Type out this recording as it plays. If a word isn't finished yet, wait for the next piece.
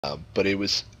But it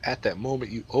was at that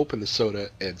moment you opened the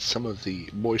soda and some of the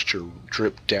moisture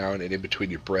dripped down and in between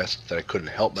your breasts that I couldn't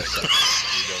help myself.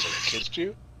 You know that I kissed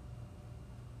you?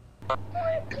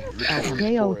 And you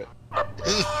returned for it.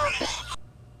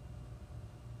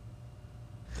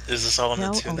 Is this all on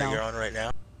the tune that you're on right now?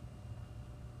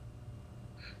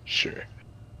 Sure.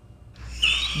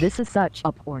 This is such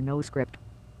a porno script.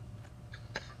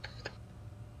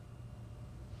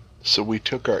 So we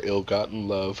took our ill-gotten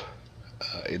love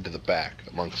into the back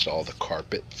amongst all the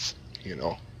carpets, you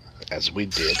know, as we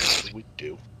did, as we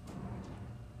do.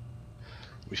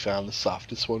 We found the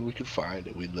softest one we could find,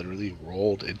 and we literally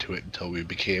rolled into it until we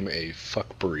became a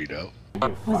fuck burrito.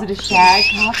 Was it a shag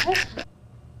carpet?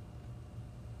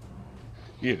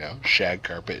 You know, shag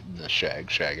carpet and the shag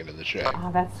into the shag.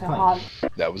 Oh, that's so hard.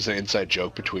 That was an inside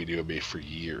joke between you and me for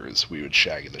years. We would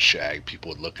shag in the shag,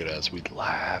 people would look at us, we'd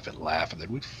laugh, and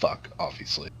then we'd fuck,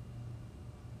 obviously.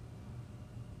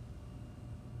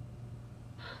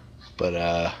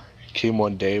 But, came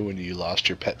one day when you lost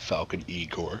your pet falcon,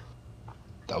 Igor.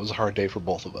 That was a hard day for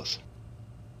both of us.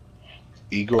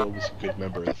 Igor was a good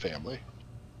member of the family.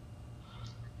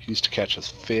 He used to catch us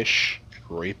fish,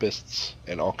 rapists,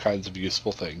 and all kinds of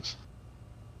useful things.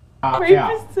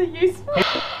 Rapists are useful?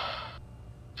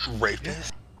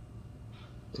 Rapists?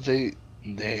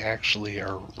 They actually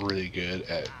are really good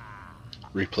at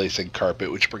replacing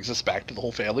carpet, which brings us back to the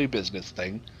whole family business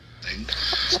thing.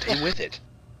 Stay with it.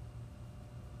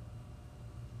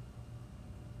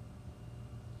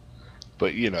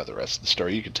 But you know the rest of the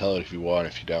story. You can tell it if you want.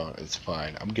 If you don't, it's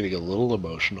fine. I'm getting a little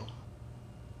emotional.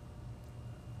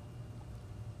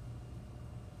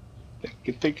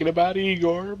 You're thinking about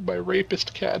Igor, my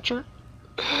rapist catcher.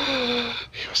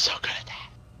 He was so good at that.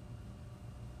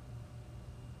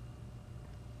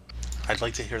 I'd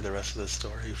like to hear the rest of the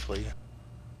story, Flea.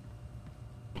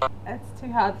 It's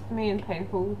too hard for me and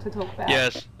painful to talk about.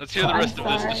 Yes, let's hear the rest of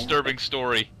this disturbing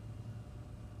story.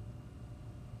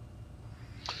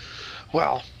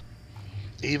 Well,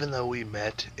 even though we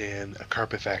met in a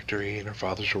carpet factory and our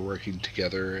fathers were working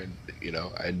together, and you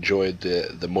know, I enjoyed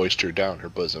the moisture down her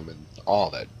bosom and all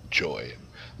that joy,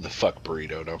 and the fuck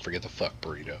burrito. Don't forget the fuck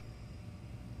burrito.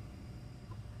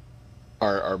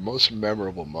 Our most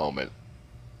memorable moment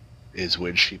is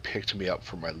when she picked me up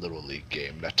for my Little League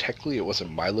game. Now, technically, it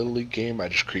wasn't my Little League game. I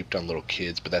just creeped on little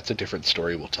kids, but that's a different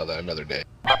story. We'll tell that another day.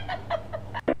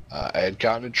 I had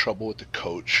gotten in trouble with the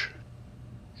coach.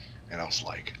 And I was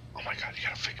like, oh my god, you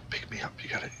gotta pick me up.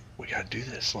 We gotta do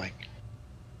this. Like,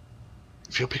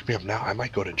 if you'll pick me up now, I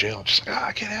might go to jail. I'm just like,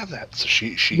 I can't have that. So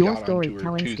she Your got onto her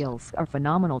storytelling skills are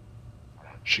phenomenal.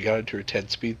 She got into her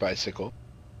 10-speed bicycle.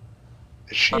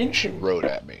 And she rode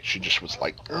at me. She just was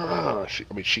like, ugh.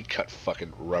 She cut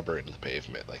fucking rubber into the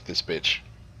pavement. Like, this bitch,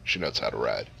 she knows how to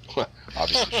ride.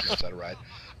 Obviously, she knows how to ride.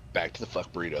 Back to the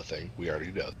fuck burrito thing. We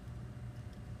already know.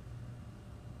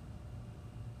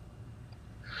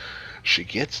 She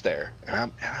gets there,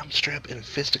 and I'm straight up in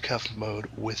fisticuff mode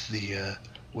with the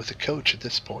coach at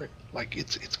this point. Like,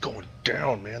 it's going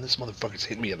down, man. This motherfucker's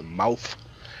hitting me in the mouth,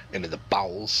 and in the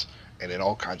bowels, and in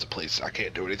all kinds of places. I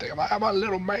can't do anything. I'm a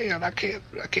little man. I can't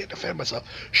defend myself.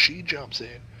 She jumps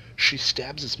in. She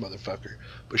stabs this motherfucker,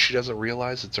 but she doesn't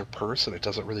realize it's her purse, and it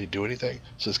doesn't really do anything.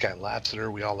 So this guy laughs at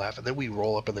her. We all laugh, and then we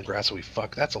roll up in the grass and we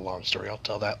fuck. That's a long story. I'll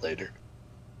tell that later.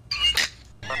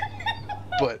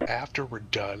 But after we're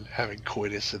done having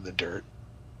coitus in the dirt,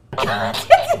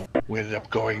 we ended up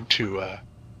going to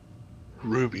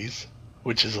Ruby's,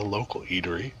 which is a local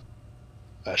eatery.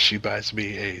 She buys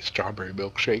me a strawberry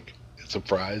milkshake and some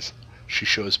fries. She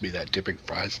shows me that dipping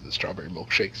fries in the strawberry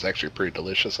milkshake is actually pretty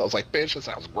delicious. I was like, bitch, that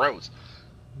sounds gross,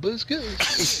 but it's good.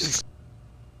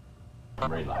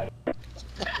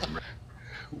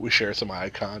 We share some eye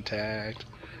contact.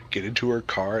 Get into her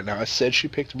car. Now, I said she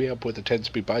picked me up with a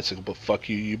 10-speed bicycle, but fuck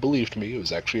you, you believed me. It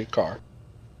was actually a car.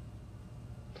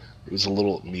 It was a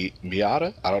little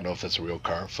Miata. I don't know if that's a real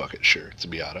car. Fuck it, sure. It's a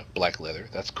Miata. Black leather.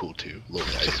 That's cool, too. A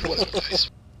little nice. Whatever,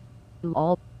 nice.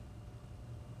 All.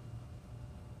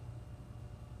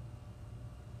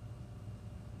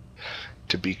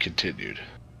 To be continued.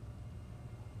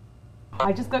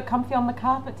 I just got comfy on the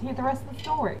carpet to hear the rest of the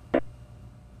story.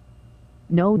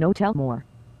 No, tell more.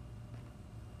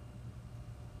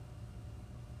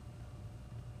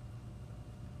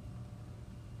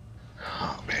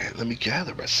 Oh man, let me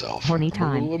gather myself. Horny I'm a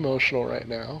time. little emotional right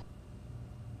now.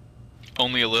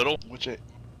 Only a little? Which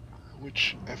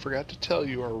I forgot to tell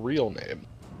you our real name.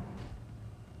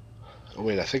 Oh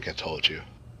wait, I think I told you.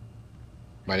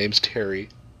 My name's Terry.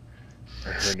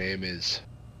 And her name is...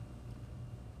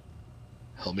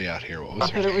 Help me out here, what was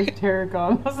her name? I thought it was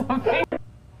Tarragon or something.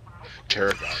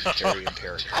 Tarragon. Terry and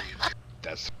Tarragon.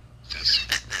 That's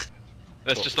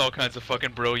just all kinds of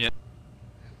fucking brilliant.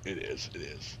 It is.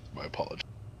 My apologies.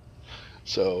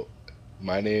 So,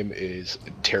 my name is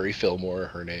Terry Fillmore.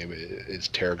 Her name is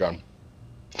Tarragon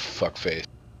Fuckface.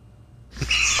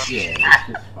 Yeah, it's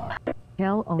just fuck.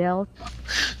 LOL.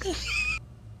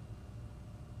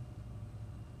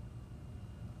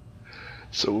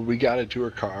 So when we got into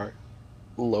her car,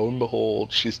 lo and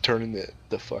behold, she's turning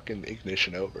the fucking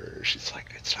ignition over. She's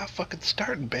like, "It's not fucking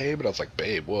starting, babe." And I was like,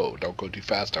 "Babe, whoa, don't go too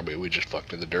fast on me. We just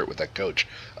fucked in the dirt with that coach.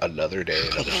 Another day,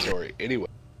 another story." Anyway,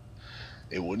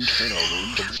 it wouldn't turn over.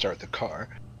 It didn't start the car.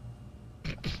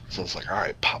 So I was like,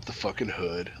 "Alright, pop the fucking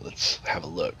hood. Let's have a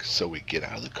look." So we get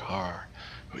out of the car.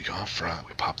 We go in front.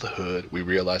 We pop the hood. We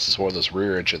realize it's one of those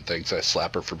rear engine things. I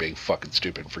slap her for being fucking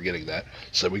stupid and forgetting that.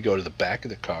 So we go to the back of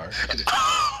the car.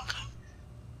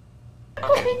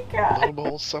 Oh my god. Lo and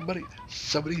behold, somebody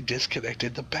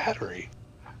disconnected the battery.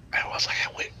 And I was like,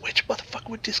 "Wait, which motherfucker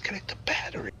would disconnect the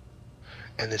battery?"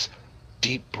 And this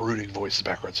deep, brooding voice in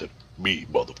the background said, "Me,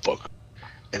 motherfucker."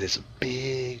 And it's a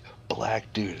big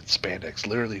black dude in spandex,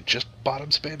 literally just bottom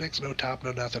spandex, no top,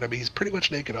 no nothing. I mean, he's pretty much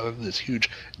naked other than this huge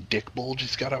dick bulge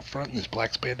he's got out front and this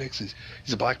black spandex.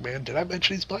 He's a black man. Did I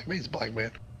mention he's a black man? He's a black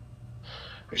man.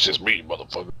 It's just me,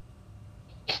 motherfucker.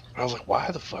 I was like,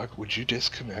 "Why the fuck would you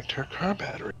disconnect her car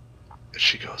battery?" And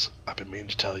she goes, "I've been meaning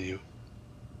to tell you,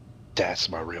 that's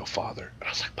my real father." And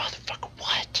I was like, "Motherfucker,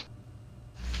 what?"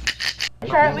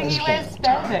 Apparently he wears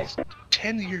spandex.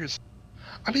 10 years.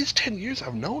 I mean, it's 10 years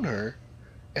I've known her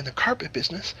in the carpet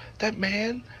business. That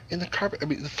man in the carpet, I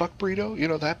mean, the fuck burrito, you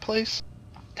know that place?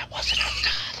 That wasn't her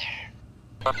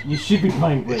father. You should be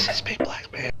playing This with. is big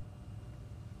black man.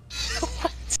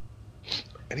 What?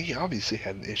 And he obviously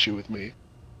had an issue with me.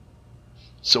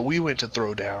 So we went to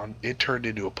throw down. It turned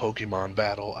into a Pokemon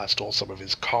battle. I stole some of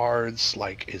his cards,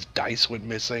 like his dice went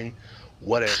missing.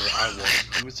 Whatever, I won.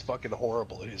 He was fucking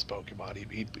horrible at his Pokemon.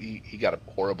 He got a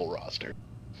horrible roster.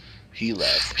 He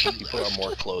left. He put on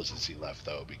more clothes as he left,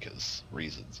 though, because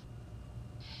reasons.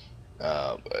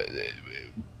 But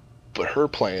her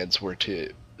plans were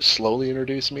to slowly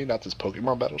introduce me, not this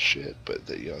Pokemon battle shit, but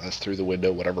that's through the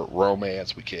window, whatever.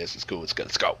 Romance, we kiss, it's cool, it's good,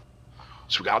 let's go.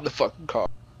 So we got in the fucking car.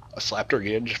 I slapped her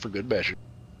again just for good measure.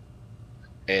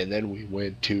 And then we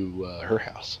went to her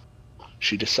house.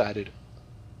 She decided,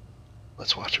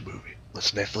 let's watch a movie.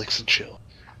 Let's Netflix and chill.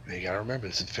 And you gotta remember,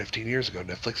 this is 15 years ago.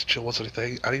 Netflix and chill wasn't a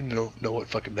thing. I didn't even know what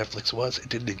fucking Netflix was. It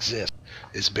didn't exist.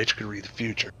 This bitch could read the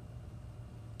future.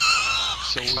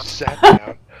 So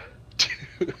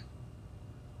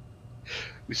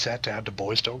we sat down to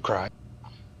Boys Don't Cry,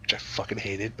 which I fucking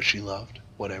hated, but she loved.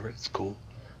 Whatever, it's cool.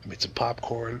 I made some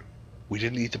popcorn. We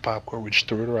didn't eat the popcorn. We just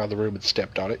threw it around the room and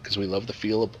stepped on it because we love the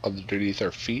feel of underneath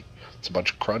our feet. It's a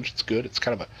bunch of crunch. It's good. It's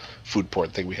kind of a food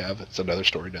porn thing we have. It's another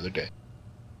story, another day.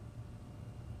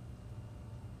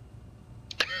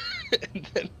 And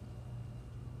then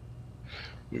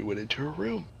we went into her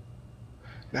room.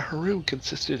 Now her room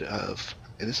consisted of,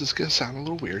 and this is going to sound a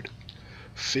little weird,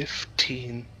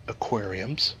 15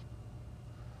 aquariums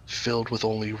filled with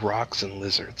only rocks and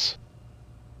lizards.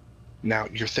 Now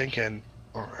you're thinking,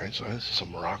 alright, so there's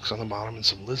some rocks on the bottom and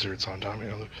some lizards on top.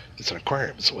 It's an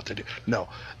aquarium, so what they do. No,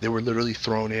 they were literally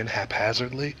thrown in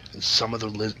haphazardly, and some of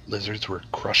the lizards were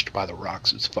crushed by the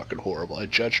rocks. It's fucking horrible. I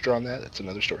judged her on that. That's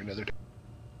another story, another day.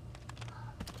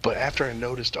 But after I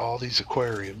noticed all these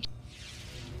aquariums,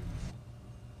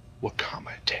 what caught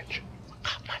my attention? What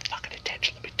caught my fucking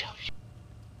attention, let me tell you.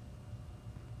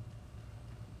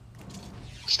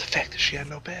 It's the fact that she had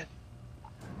no bed.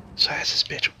 So I asked this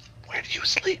bitch, "Where do you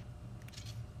sleep?"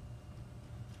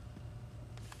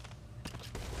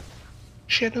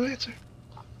 She had no answer.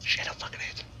 She had no fucking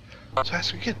answer. So I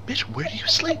asked her again, "Bitch, where do you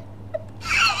sleep?" I'm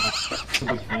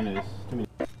a big fan of this. Too many.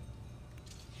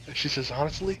 And she says,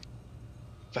 "Honestly,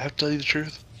 if I have to tell you the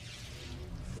truth,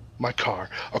 my car."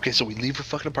 Okay, so we leave her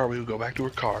fucking apartment, we go back to her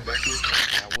car.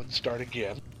 That wouldn't start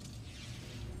again.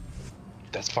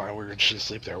 That's fine, we're just gonna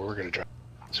sleep there, we're gonna drive.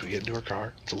 So we get into her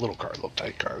car. It's a little car, a little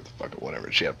tight car, fucking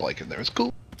whatever. She had a blanket in there, it's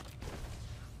cool.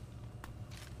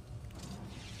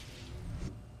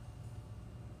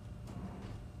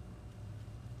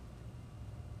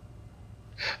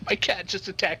 My cat just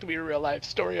attacked me in real life.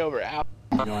 Story over. Ow.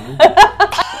 You know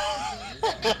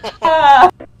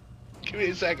Give me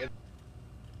a second.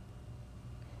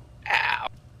 Ow.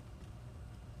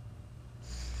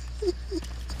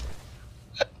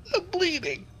 I'm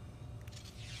bleeding.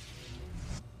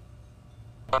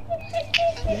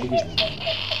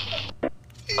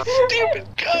 You stupid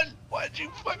cunt. Why'd you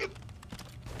fucking...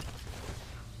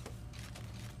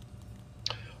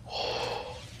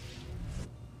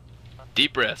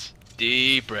 Deep breaths.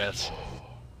 Deep breaths.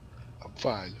 I'm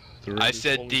fine. The room I is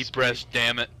said fully deep spent. breaths,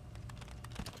 damn it.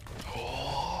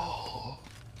 Oh.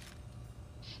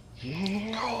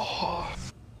 Oh.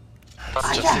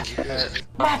 It's just a cat.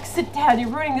 Max, sit down. You're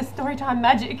ruining the storytime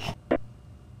magic.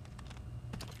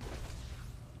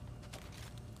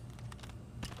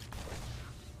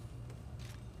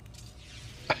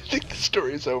 I think the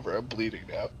story is over. I'm bleeding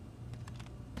now.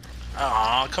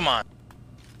 Aw, come on.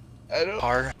 I don't.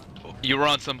 Car. You were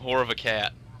on some whore of a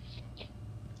cat.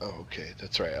 Oh, okay,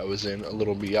 that's right. I was in a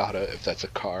little Miata, if that's a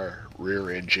car,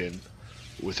 rear engine,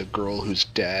 with a girl whose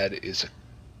dad is a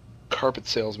carpet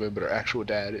salesman, but her actual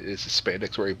dad is a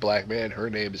spandex wearing black man. Her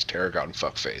name is Tarragon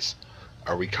Fuckface.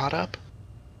 Are we caught up?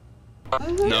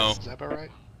 No. Is that about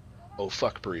right? Oh,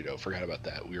 fuck burrito. Forgot about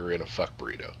that. We were in a fuck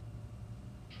burrito.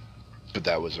 But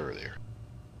that was earlier.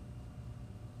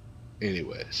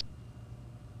 Anyways.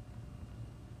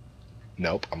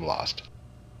 Nope, I'm lost.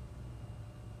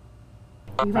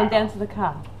 You went down to the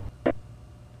car.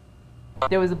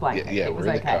 There was a blanket. Yeah, it was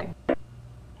we're in the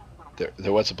okay.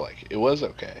 There was a blanket. It was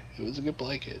okay. It was a good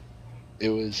blanket. It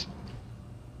was...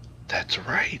 That's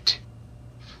right.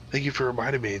 Thank you for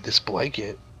reminding me. This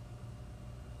blanket...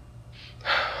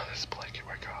 This blanket,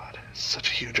 my god.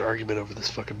 Such a huge argument over this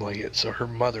fucking blanket. So her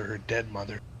mother, her dead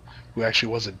mother, who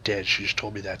actually wasn't dead, she just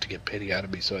told me that to get pity out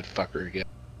of me so I'd fuck her again,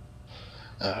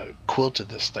 quilted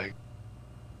this thing.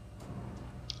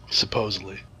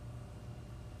 Supposedly.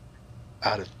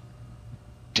 Out of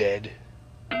dead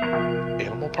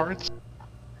animal parts,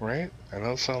 right? I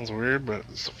know it sounds weird, but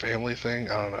it's a family thing.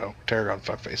 I don't know. Tarragon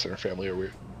Fuckface and her family are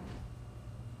weird.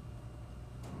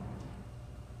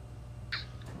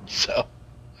 So,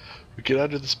 we get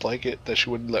under this blanket that she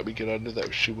wouldn't let me get under,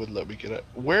 that she wouldn't let me get under.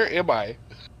 Where am I?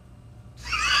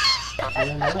 I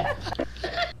don't know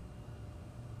that.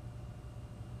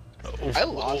 I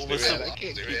lost What was it, man. the- I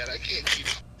can't do it. I can't keep...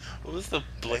 What was the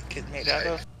blanket made out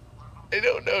of? I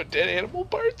don't know. Dead animal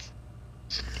parts?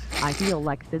 I feel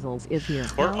like Fizzles is here.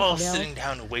 We're Now, all Adele, sitting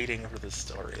down waiting for this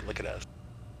story. Look at us.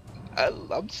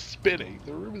 I'm spinning.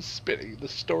 The room is spinning. The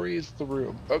story is the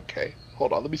room. Okay.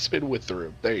 Hold on. Let me spin with the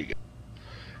room. There you go.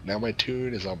 Now my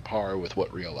tune is on par with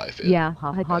what real life is. Yeah,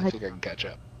 ha ha ha. I think I can catch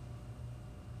up.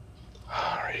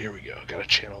 Alright, here we go. Gotta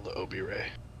channel the Obi Ray.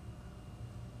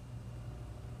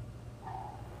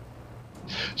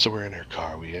 So we're in her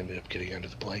car. We ended up getting under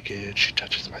the blanket. She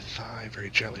touches my thigh very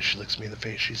gently. She looks me in the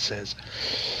face. She says,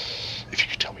 if you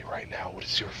could tell me right now, what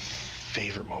is your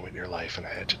favorite moment in your life? And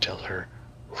I had to tell her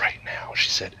right now. She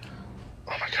said,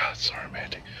 oh my god, so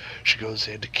romantic. She goes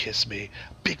in to kiss me.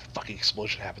 Big fucking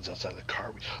explosion happens outside of the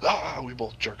car. We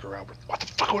both jerk around. What the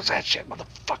fuck was that shit,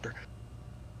 motherfucker?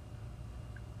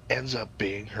 Ends up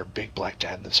being her big black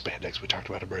dad in the spandex. We talked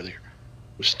about him earlier.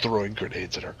 Was throwing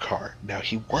grenades at our car. Now,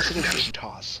 he wasn't a big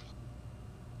toss.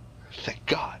 Thank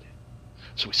God.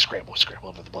 So we scramble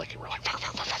under the blanket. We're like,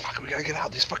 fuck, we gotta get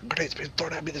out. These fucking grenades being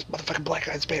thrown at me. This motherfucking black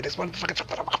guy's spandex.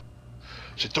 Motherfucking...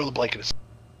 So we throw the blanket at...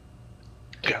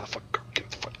 Get out of the fucking car. Get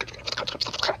out of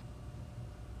the fucking...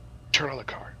 Turn on the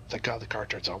car. Thank God the car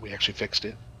turns on. We actually fixed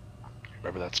it.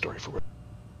 Remember that story for what?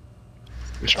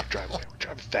 We start driving away. We're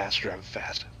driving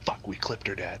fast. Fuck, we clipped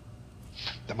her dad.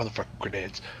 That motherfucking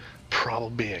grenades.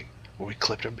 Problem being, when we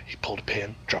clipped him, he pulled a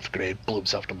pin, dropped a grenade, blew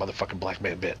himself to motherfucking black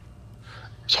man bit.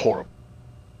 It was horrible.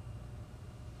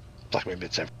 Black man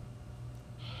bits everywhere.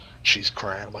 She's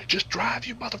crying. I'm like, just drive,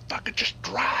 you motherfucker, just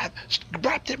drive.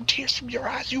 Wipe them tears from your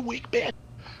eyes, you weak bitch.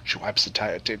 She wipes the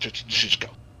tire. She just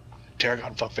goes.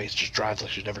 Tarragon Fuckface just drives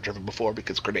like she's never driven before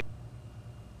because grenade.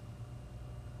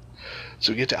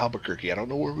 So we get to Albuquerque. I don't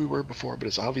know where we were before, but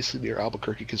it's obviously near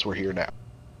Albuquerque because we're here now.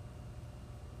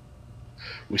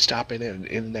 We stop in an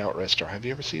In-N-Out restaurant. Have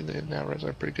you ever seen the In-N-Out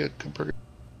restaurant? Pretty good. Burger.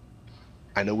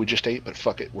 I know we just ate, but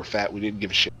fuck it. We're fat. We didn't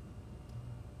give a shit.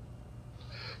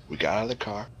 We got out of the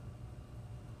car.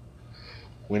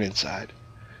 Went inside.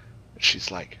 And she's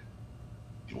like,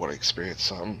 you want to experience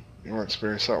something? You want to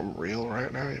experience something real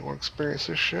right now? You want to experience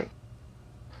this shit?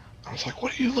 I was like,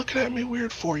 what are you looking at me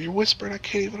weird for? You're whispering. I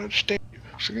can't even understand you.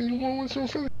 She's like, you want to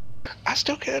whisper for me? I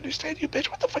still can't understand you, bitch.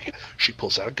 What the fuck? She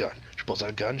pulls out a gun. She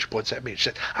points at me and she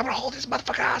says, I'm gonna hold this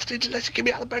motherfucker hostage unless you give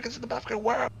me all the burgers in the motherfucking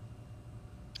world.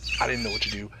 I didn't know what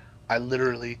to do. I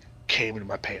literally came into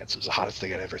my pants. It was the hottest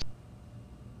thing I'd ever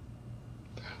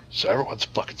seen. So everyone's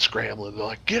fucking scrambling. They're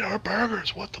like, get our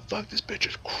burgers. What the fuck? This bitch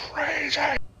is crazy.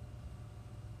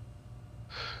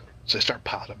 So they start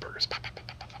piling up burgers. Pop, pop, pop,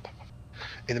 pop, pop, pop, pop.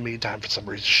 In the meantime, for some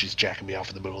reason, she's jacking me off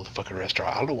in the middle of the fucking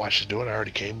restaurant. I don't know why she's doing it. I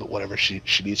already came, but whatever. She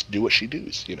needs to do what she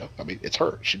does, you know? I mean, it's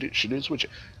her. She does what she...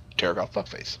 Tarragon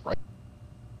Fuckface, right?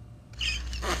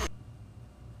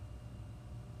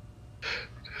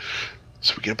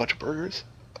 We get a bunch of burgers,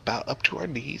 about up to our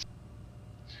knees.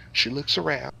 She looks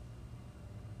around,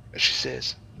 and she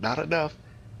says, not enough,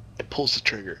 and pulls the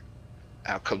trigger.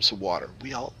 Out comes some water.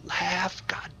 We all laugh.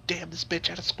 God damn, this bitch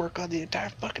had a squirt on the entire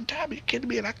fucking time. Are you kidding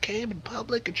me? And I came in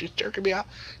public, and she's jerking me out.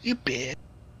 You bitch.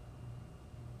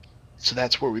 So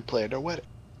that's where we planned our wedding.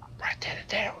 Right then and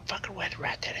there, we fucking went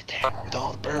right then and there with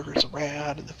all the burgers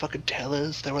around and the fucking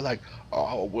tellers. They were like,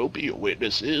 oh, we'll be your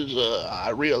witnesses.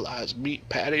 I realize meat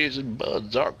patties and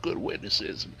buns aren't good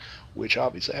witnesses, which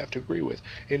obviously I have to agree with.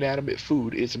 Inanimate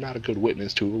food is not a good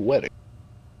witness to a wedding.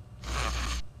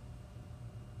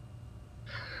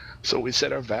 So we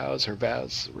said our vows. Her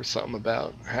vows were something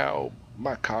about how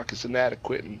my cock is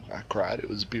inadequate, and I cried. It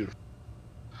was beautiful.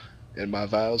 And my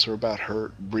vows were about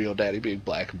her real daddy being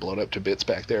black and blown up to bits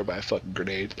back there by a fucking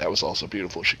grenade. That was also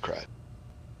beautiful. She cried.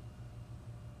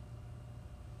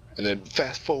 And then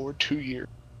fast forward 2 years.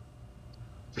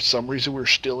 For some reason, we were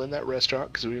still in that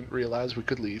restaurant because we didn't realize we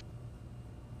could leave.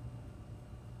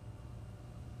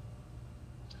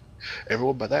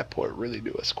 Everyone by that point really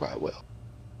knew us quite well.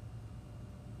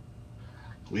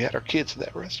 We had our kids in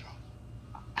that restaurant.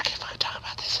 I can't fucking talk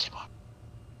about this anymore.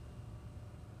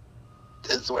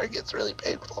 This is where it gets really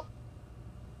painful.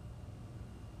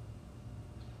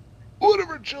 One of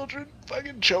her children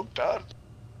fucking choked on.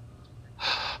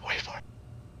 Wait for it.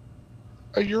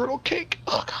 A urinal cake?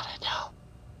 Oh god, I know.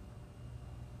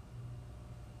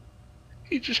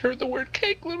 He just heard the word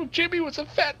cake. Little Jimmy was a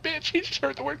fat bitch. He just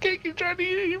heard the word cake. He tried to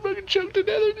eat it. He fucking choked to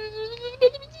death.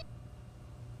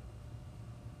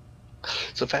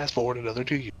 So fast forward another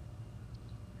 2 years.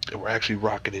 And we're actually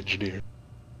rocket engineers.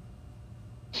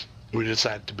 We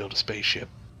decided to build a spaceship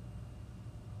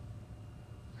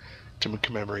to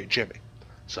commemorate Jimmy.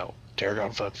 So,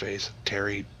 Tarragon Fuckface,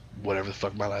 Terry, whatever the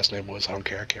fuck my last name was, I don't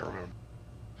care, I can't remember.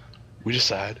 We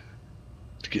decided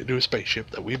to get into a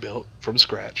spaceship that we built from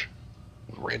scratch.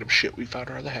 With random shit we found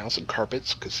around the house and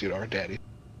carpets, because, you know, our daddy.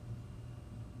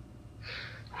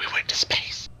 We went to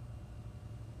space.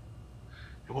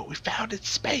 And what we found in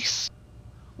space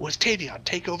was Tavion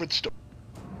take over the store.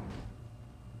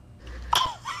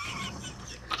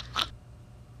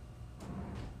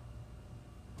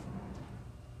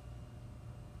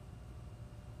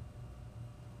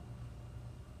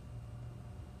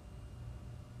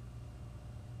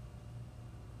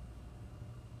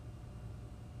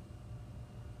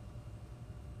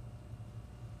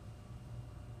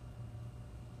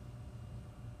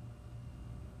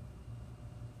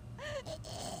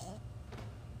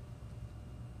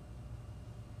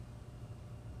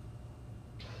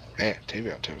 Man,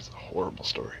 Tavion tells a horrible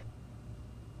story.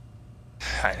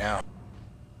 I know.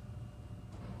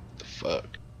 The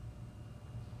fuck?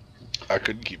 I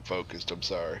couldn't keep focused, I'm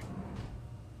sorry.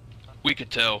 We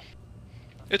could tell.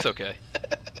 It's okay.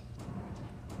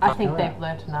 I think they've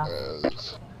learnt enough. Uh,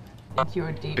 It's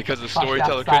your deep. Because the flushed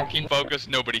storyteller outside couldn't keep focused,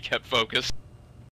 nobody kept focused.